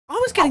I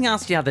was getting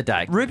asked the other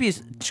day, Ruby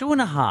is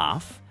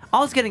 2.5. I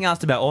was getting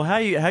asked about, how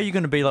are you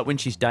going to be like when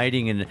she's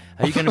dating, and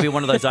are you going to be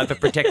one of those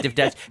overprotective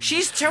dads?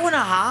 She's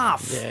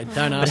 2.5. Yeah,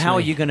 don't ask But how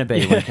me. are you going to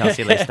be when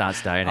Kelsey Lee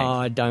starts dating?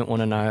 I don't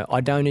want to know.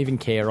 I don't even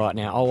care right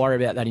now. I'll worry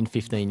about that in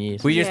 15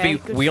 years. Will you just Yeah, be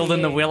good for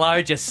wielding the you.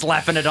 willow, just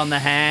slapping it on the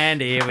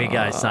hand? Here we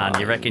go, son.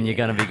 You reckon you're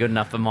going to be good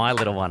enough for my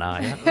little one,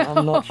 are you?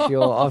 I'm not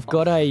sure. I've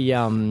got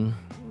a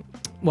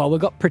well,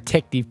 we've got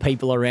protective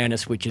people around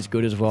us, which is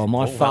good as well.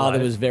 My father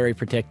was very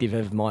protective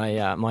of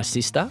my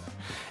sister,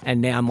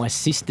 and now my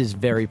sister's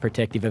very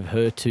protective of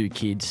her 2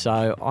 kids.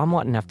 So I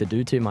mightn't have to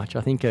do too much.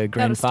 I think her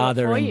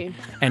grandfather for you.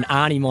 and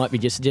Arnie might be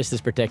just as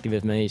protective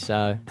of me.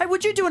 So Hey,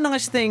 would you do a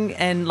nice thing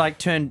and like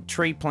turn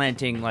tree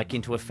planting like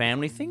into a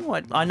family thing?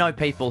 What I know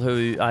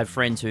I have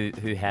friends who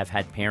have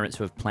had parents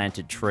who have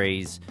planted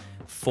trees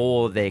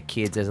for their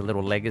kids as a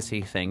little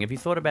legacy thing. Have you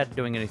thought about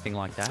doing anything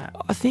like that?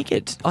 I think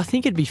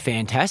it'd be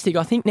fantastic.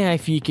 I think now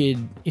if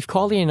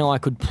Kylie and I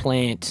could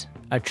plant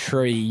a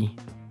tree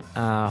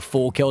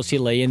for Kelsey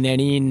Lee, and then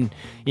in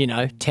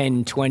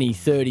 10, 20,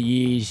 30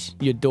 years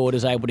your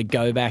daughter's able to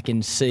go back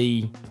and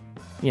see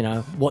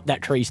what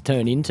that tree's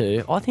turned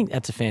into, I think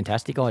that's a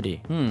fantastic idea.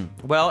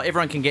 Well,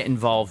 everyone can get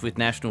involved with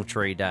National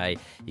Tree Day.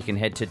 You can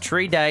head to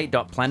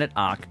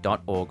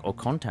treeday.planetark.org or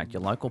contact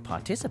your local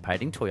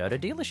participating Toyota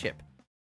dealership.